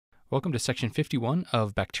Welcome to section 51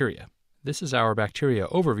 of bacteria. This is our bacteria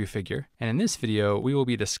overview figure, and in this video we will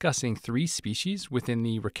be discussing three species within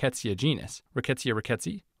the Rickettsia genus, Rickettsia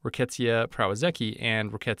Prowazekii, Rickettsia Prowazekii,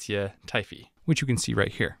 and Rickettsia Typhi, which you can see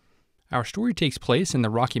right here. Our story takes place in the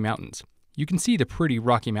Rocky Mountains. You can see the pretty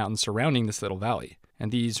Rocky Mountains surrounding this little valley, and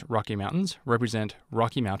these Rocky Mountains represent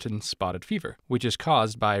Rocky Mountain spotted fever, which is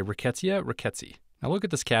caused by Rickettsia Prowazekii. Now look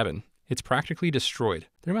at this cabin. It's practically destroyed.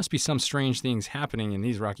 There must be some strange things happening in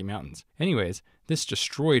these Rocky Mountains. Anyways, this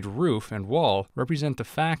destroyed roof and wall represent the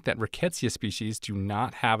fact that Rickettsia species do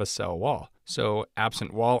not have a cell wall. So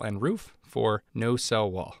absent wall and roof for no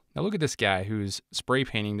cell wall. Now look at this guy who's spray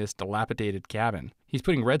painting this dilapidated cabin. He's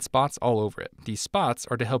putting red spots all over it. These spots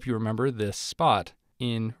are to help you remember this spot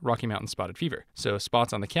in Rocky Mountain spotted fever. So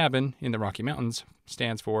spots on the cabin in the Rocky Mountains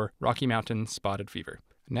stands for Rocky Mountain spotted fever.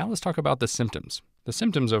 Now let's talk about the symptoms. The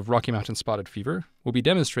symptoms of Rocky Mountain spotted fever will be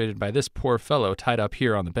demonstrated by this poor fellow tied up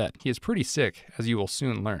here on the bed. He is pretty sick, as you will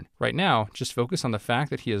soon learn. Right now, just focus on the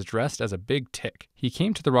fact that he is dressed as a big tick. He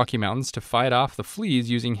came to the Rocky Mountains to fight off the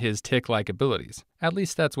fleas using his tick-like abilities. At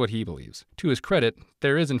least that's what he believes. To his credit,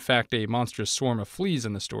 there is in fact a monstrous swarm of fleas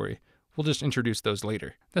in the story. We'll just introduce those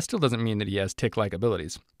later. That still doesn't mean that he has tick-like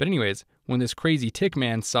abilities. But anyways, when this crazy tick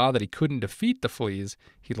man saw that he couldn't defeat the fleas,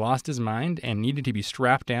 he lost his mind and needed to be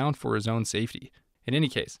strapped down for his own safety. In any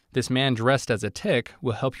case, this man dressed as a tick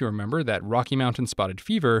will help you remember that Rocky Mountain spotted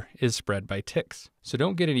fever is spread by ticks. So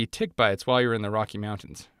don't get any tick bites while you're in the Rocky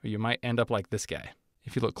Mountains, or you might end up like this guy.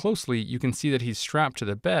 If you look closely, you can see that he's strapped to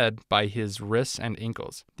the bed by his wrists and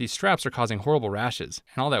ankles. These straps are causing horrible rashes,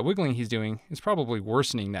 and all that wiggling he's doing is probably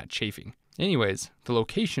worsening that chafing. Anyways, the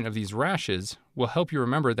location of these rashes will help you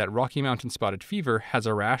remember that Rocky Mountain spotted fever has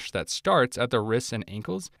a rash that starts at the wrists and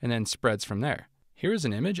ankles and then spreads from there. Here is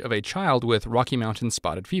an image of a child with Rocky Mountain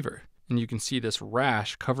spotted fever, and you can see this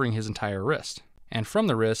rash covering his entire wrist. And from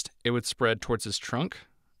the wrist, it would spread towards his trunk,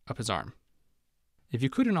 up his arm. If you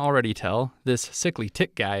couldn't already tell, this sickly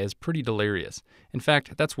tick guy is pretty delirious. In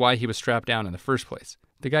fact, that's why he was strapped down in the first place.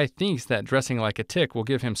 The guy thinks that dressing like a tick will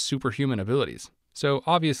give him superhuman abilities. So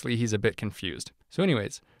obviously he's a bit confused. So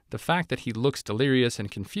anyways, the fact that he looks delirious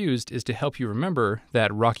and confused is to help you remember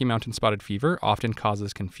that Rocky Mountain spotted fever often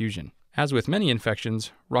causes confusion. As with many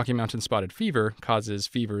infections, Rocky Mountain spotted fever causes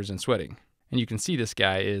fevers and sweating. And you can see this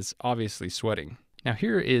guy is obviously sweating. Now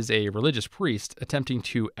here is a religious priest attempting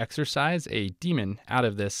to exorcise a demon out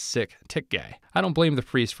of this sick tick guy. I don't blame the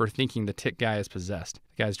priest for thinking the tick guy is possessed.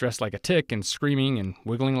 The guy's dressed like a tick and screaming and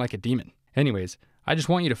wiggling like a demon. Anyways, I just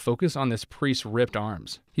want you to focus on this priest's ripped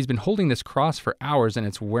arms. He's been holding this cross for hours and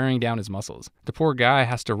it's wearing down his muscles. The poor guy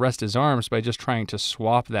has to rest his arms by just trying to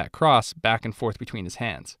swap that cross back and forth between his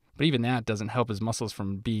hands. But even that doesn't help his muscles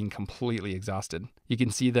from being completely exhausted. You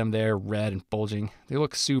can see them there red and bulging. They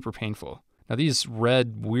look super painful. Now these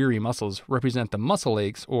red, weary muscles represent the muscle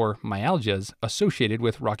aches or myalgias associated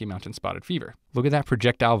with Rocky Mountain spotted fever. Look at that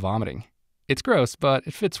projectile vomiting. It's gross, but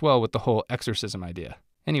it fits well with the whole exorcism idea.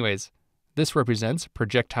 Anyways, this represents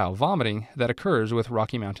projectile vomiting that occurs with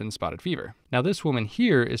Rocky Mountain spotted fever. Now this woman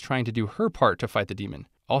here is trying to do her part to fight the demon.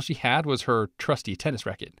 All she had was her trusty tennis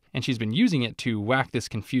racket, and she's been using it to whack this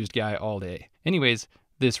confused guy all day. Anyways,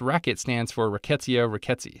 this racket stands for Rickettsia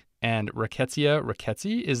Prowazekii, and Rickettsia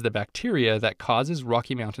Prowazekii is the bacteria that causes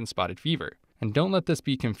Rocky Mountain spotted fever. And don't let this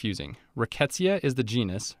be confusing. Rickettsia is the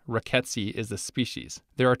genus, Rickettsii is the species.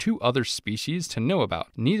 There are two other species to know about,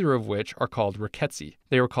 neither of which are called Rickettsii.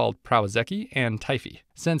 They are called Prowazekii and Typhi.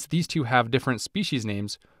 Since these two have different species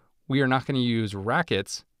names, we are not going to use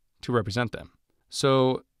rackets to represent them.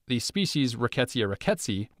 So the species Rickettsia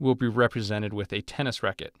Prowazekii will be represented with a tennis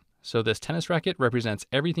racket. So this tennis racket represents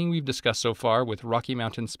everything we've discussed so far with Rocky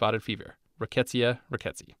Mountain spotted fever, Rickettsia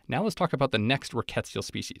Prowazekii. Now let's talk about the next rickettsial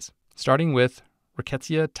species, starting with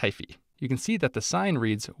Rickettsia Typhi. You can see that the sign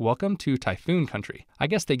reads, "Welcome to Typhoon Country." I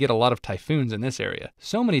guess they get a lot of typhoons in this area.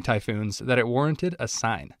 So many typhoons that it warranted a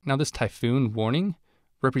sign. Now this typhoon warning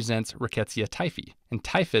represents Rickettsia Typhi, and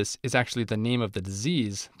typhus is actually the name of the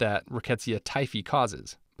disease that Rickettsia Typhi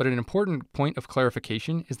causes. But an important point of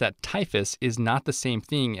clarification is that typhus is not the same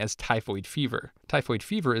thing as typhoid fever. Typhoid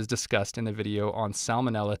fever is discussed in the video on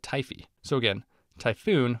Salmonella typhi. So again,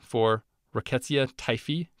 typhoon for Rickettsia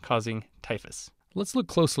Typhi causing typhus. Let's look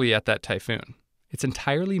closely at that typhoon. It's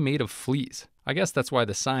entirely made of fleas. I guess that's why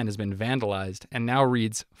the sign has been vandalized and now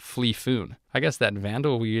reads flea-foon. I guess that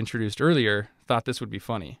vandal we introduced earlier thought this would be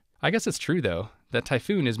funny. I guess it's true though, that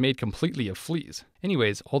typhoon is made completely of fleas.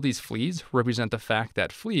 Anyways, all these fleas represent the fact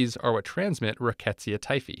that fleas are what transmit Rickettsia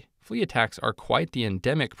Typhi. Flea attacks are quite the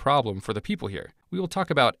endemic problem for the people here. We will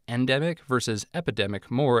talk about endemic versus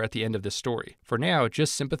epidemic more at the end of this story. For now,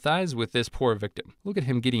 just sympathize with this poor victim. Look at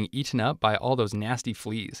him getting eaten up by all those nasty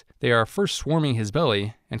fleas. They are first swarming his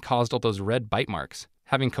belly and caused all those red bite marks.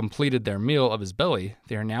 Having completed their meal of his belly,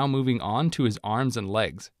 they are now moving on to his arms and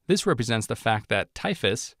legs. This represents the fact that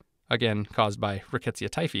typhus, again caused by Rickettsia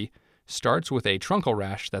typhi, starts with a truncal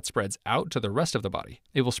rash that spreads out to the rest of the body.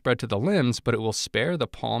 It will spread to the limbs, but it will spare the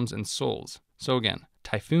palms and soles. So again,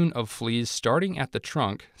 typhoon of fleas starting at the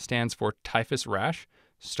trunk stands for typhus rash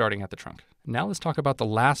starting at the trunk. Now let's talk about the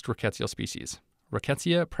last rickettsial species,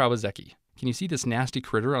 Rickettsia Prowazekii. Can you see this nasty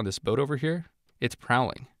critter on this boat over here? It's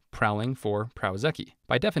prowling. Prowling for Prowazekii.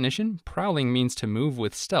 By definition, prowling means to move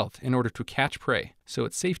with stealth in order to catch prey, so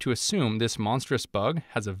it's safe to assume this monstrous bug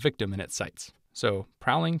has a victim in its sights. So,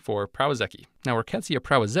 prowling for Prowazekii. Now, Rickettsia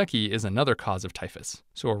Prowazekii is another cause of typhus,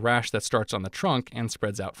 so a rash that starts on the trunk and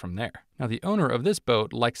spreads out from there. Now, the owner of this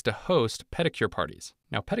boat likes to host pedicure parties.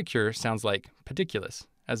 Now, pedicure sounds like pediculus,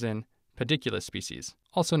 as in pediculus species,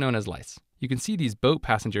 also known as lice. You can see these boat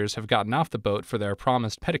passengers have gotten off the boat for their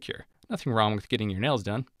promised pedicure. Nothing wrong with getting your nails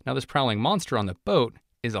done. Now, this prowling monster on the boat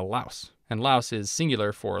is a louse, and louse is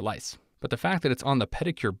singular for lice. But the fact that it's on the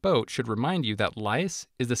pedicure boat should remind you that lice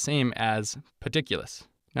is the same as pediculus.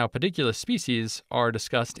 Now, pediculus species are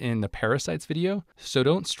discussed in the parasites video, so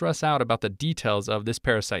don't stress out about the details of this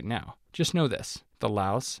parasite now. Just know this, the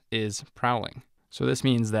louse is prowling. So this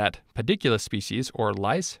means that pediculus species, or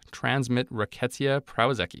lice, transmit Rickettsia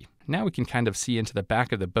Prowazekii. Now we can kind of see into the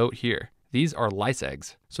back of the boat here. These are lice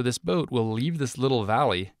eggs, so this boat will leave this little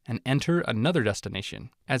valley and enter another destination.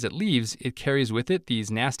 As it leaves, it carries with it these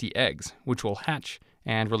nasty eggs, which will hatch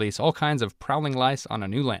and release all kinds of prowling lice on a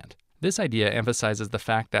new land. This idea emphasizes the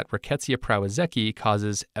fact that Rickettsia Prowazekii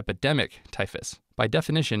causes epidemic typhus. By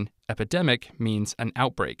definition, epidemic means an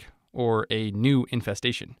outbreak or a new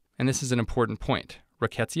infestation. And this is an important point.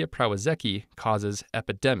 Rickettsia Prowazekii causes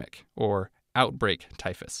epidemic or outbreak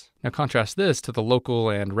typhus. Now contrast this to the local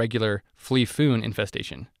and regular flea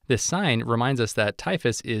infestation. This sign reminds us that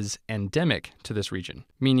typhus is endemic to this region,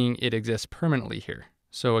 meaning it exists permanently here.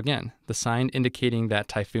 So again, the sign indicating that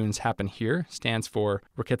typhoons happen here stands for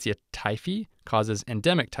Rickettsia typhi causes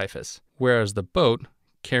endemic typhus, whereas the boat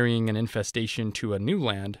carrying an infestation to a new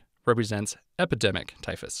land represents epidemic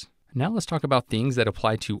typhus. Now let's talk about things that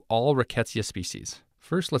apply to all Rickettsia species.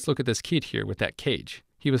 First, let's look at this kid here with that cage.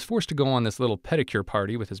 He was forced to go on this little pedicure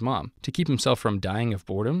party with his mom. To keep himself from dying of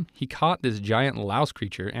boredom, he caught this giant louse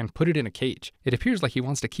creature and put it in a cage. It appears like he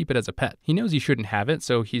wants to keep it as a pet. He knows he shouldn't have it,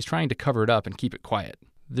 so he's trying to cover it up and keep it quiet.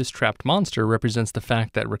 This trapped monster represents the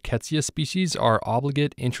fact that Rickettsia species are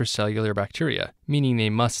obligate intracellular bacteria, meaning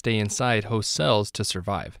they must stay inside host cells to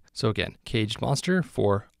survive. So again, caged monster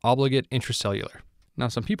for obligate intracellular. Now,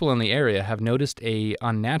 some people in the area have noticed an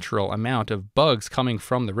unnatural amount of bugs coming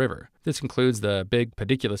from the river. This includes the big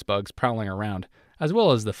pediculus bugs prowling around, as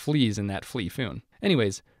well as the fleas in that flea foon.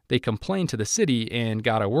 Anyways, they complained to the city and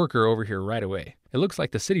got a worker over here right away. It looks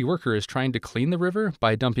like the city worker is trying to clean the river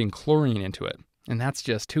by dumping chlorine into it. And that's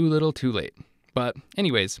just too little too late. But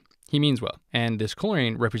anyways, he means well. And this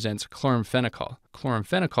chlorine represents chloramphenicol.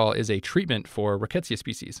 Chloramphenicol is a treatment for Rickettsia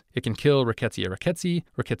species. It can kill Rickettsia rickettsii,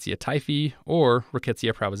 Rickettsia typhi, or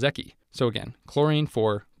Rickettsia Prowazekii. So again, chlorine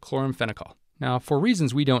for chloramphenicol. Now, for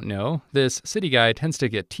reasons we don't know, this city guy tends to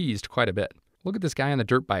get teased quite a bit. Look at this guy on the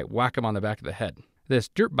dirt bike, whack him on the back of the head. This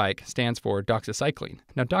dirt bike stands for doxycycline.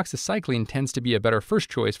 Now, doxycycline tends to be a better first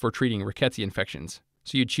choice for treating Rickettsia infections.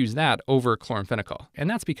 So you'd choose that over chloramphenicol. And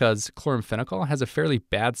that's because chloramphenicol has a fairly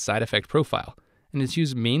bad side effect profile, and it's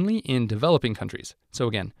used mainly in developing countries. So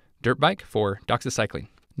again, dirt bike for doxycycline.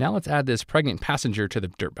 Now let's add this pregnant passenger to the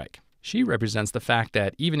dirt bike. She represents the fact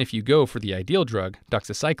that even if you go for the ideal drug,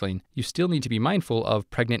 doxycycline, you still need to be mindful of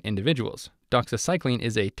pregnant individuals. Doxycycline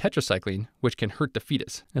is a tetracycline, which can hurt the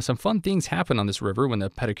fetus. Now, some fun things happen on this river when the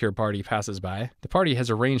pedicure party passes by. The party has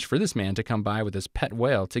arranged for this man to come by with his pet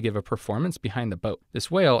whale to give a performance behind the boat.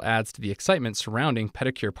 This whale adds to the excitement surrounding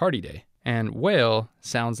pedicure party day. And whale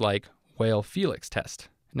sounds like weil-felix test.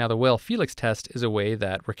 Now, the weil-felix test is a way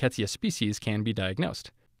that Rickettsia species can be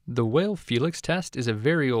diagnosed. The weil-felix test is a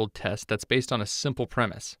very old test that's based on a simple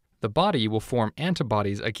premise. The body will form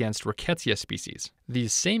antibodies against Rickettsia species.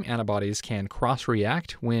 These same antibodies can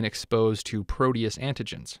cross-react when exposed to proteus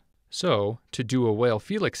antigens. So, to do a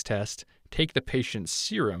weil-felix test, take the patient's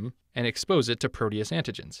serum and expose it to proteus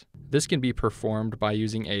antigens. This can be performed by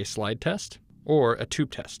using a slide test or a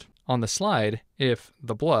tube test. On the slide, if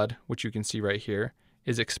the blood, which you can see right here,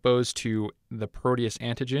 is exposed to the proteus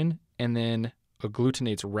antigen and then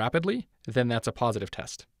agglutinates rapidly, then that's a positive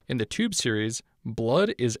test. In the tube series,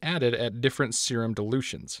 blood is added at different serum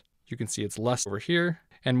dilutions. You can see it's less over here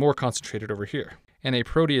and more concentrated over here. And a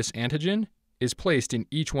protease antigen is placed in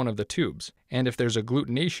each one of the tubes. And if there's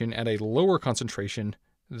agglutination at a lower concentration,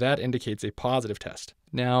 that indicates a positive test.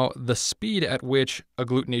 Now, the speed at which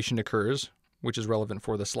agglutination occurs, which is relevant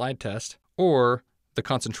for the slide test, or the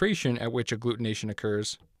concentration at which agglutination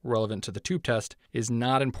occurs, relevant to the tube test, is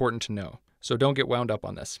not important to know. So don't get wound up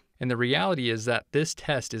on this. And the reality is that this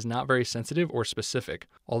test is not very sensitive or specific,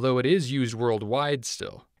 although it is used worldwide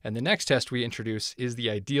still. And the next test we introduce is the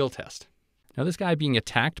ideal test. Now, this guy being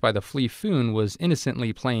attacked by the flea was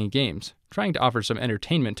innocently playing games, trying to offer some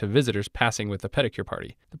entertainment to visitors passing with the pedicure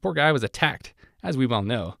party. The poor guy was attacked, as we well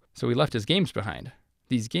know, so he left his games behind.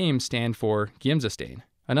 These games stand for Giemsa stain,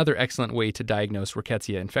 another excellent way to diagnose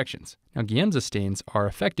Rickettsia infections. Now, Giemsa stains are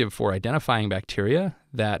effective for identifying bacteria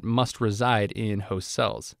that must reside in host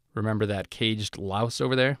cells. Remember that caged louse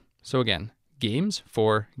over there? So again, games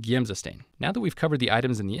for Giemsa stain. Now that we've covered the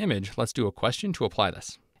items in the image, let's do a question to apply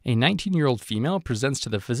this. A 19-year-old female presents to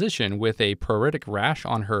the physician with a pruritic rash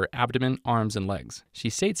on her abdomen, arms, and legs. She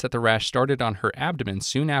states that the rash started on her abdomen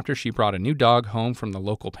soon after she brought a new dog home from the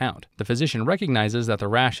local pound. The physician recognizes that the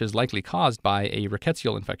rash is likely caused by a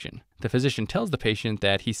rickettsial infection. The physician tells the patient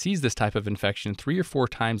that he sees this type of infection 3 or 4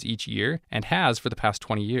 times each year and has for the past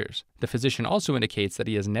 20 years. The physician also indicates that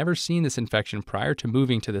he has never seen this infection prior to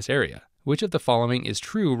moving to this area. Which of the following is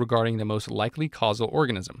true regarding the most likely causal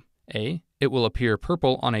organism? A. It will appear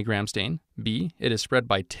purple on a gram stain. B. It is spread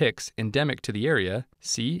by ticks endemic to the area.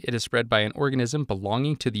 C. It is spread by an organism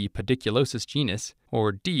belonging to the pediculus genus.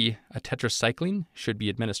 Or D. A tetracycline should be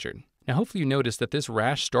administered. Now, hopefully you noticed that this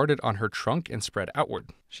rash started on her trunk and spread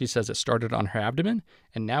outward. She says it started on her abdomen,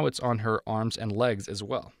 and now it's on her arms and legs as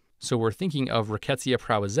well. So we're thinking of Rickettsia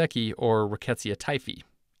Prowazekii or Rickettsia Typhi,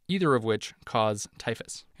 either of which cause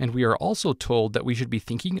typhus. And we are also told that we should be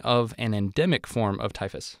thinking of an endemic form of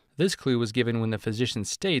typhus. This clue was given when the physician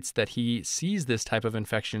states that he sees this type of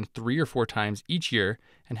infection 3 or 4 times each year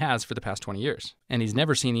and has for the past 20 years. And he's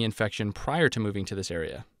never seen the infection prior to moving to this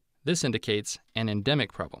area. This indicates an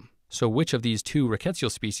endemic problem. So which of these 2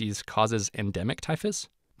 rickettsial species causes endemic typhus?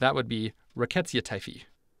 That would be Rickettsia typhi.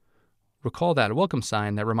 Recall that welcome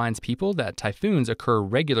sign that reminds people that typhoons occur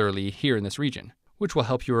regularly here in this region, which will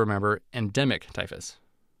help you remember endemic typhus.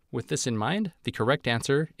 With this in mind, the correct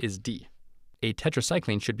answer is D. A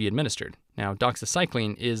tetracycline should be administered. Now,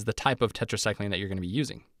 doxycycline is the type of tetracycline that you're going to be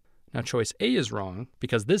using. Now, choice A is wrong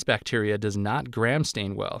because this bacteria does not gram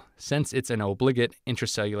stain well, since it's an obligate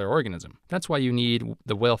intracellular organism. That's why you need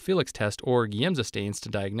the weil-felix test or Giemsa stains to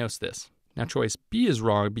diagnose this. Now, choice B is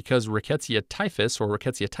wrong because Rickettsia typhus or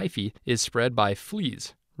Rickettsia typhi is spread by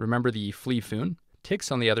fleas. Remember the flea?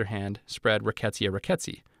 Ticks, on the other hand, spread Rickettsia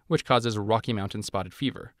rickettsii, which causes Rocky Mountain spotted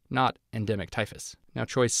fever, not endemic typhus. Now,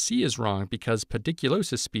 choice C is wrong because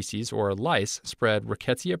pediculus species, or lice, spread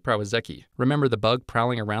Rickettsia Prowazekii. Remember the bug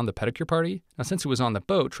prowling around the pedicure party? Now, since it was on the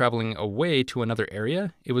boat traveling away to another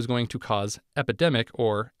area, it was going to cause epidemic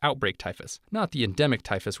or outbreak typhus, not the endemic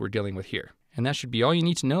typhus we're dealing with here. And that should be all you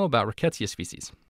need to know about Rickettsia species.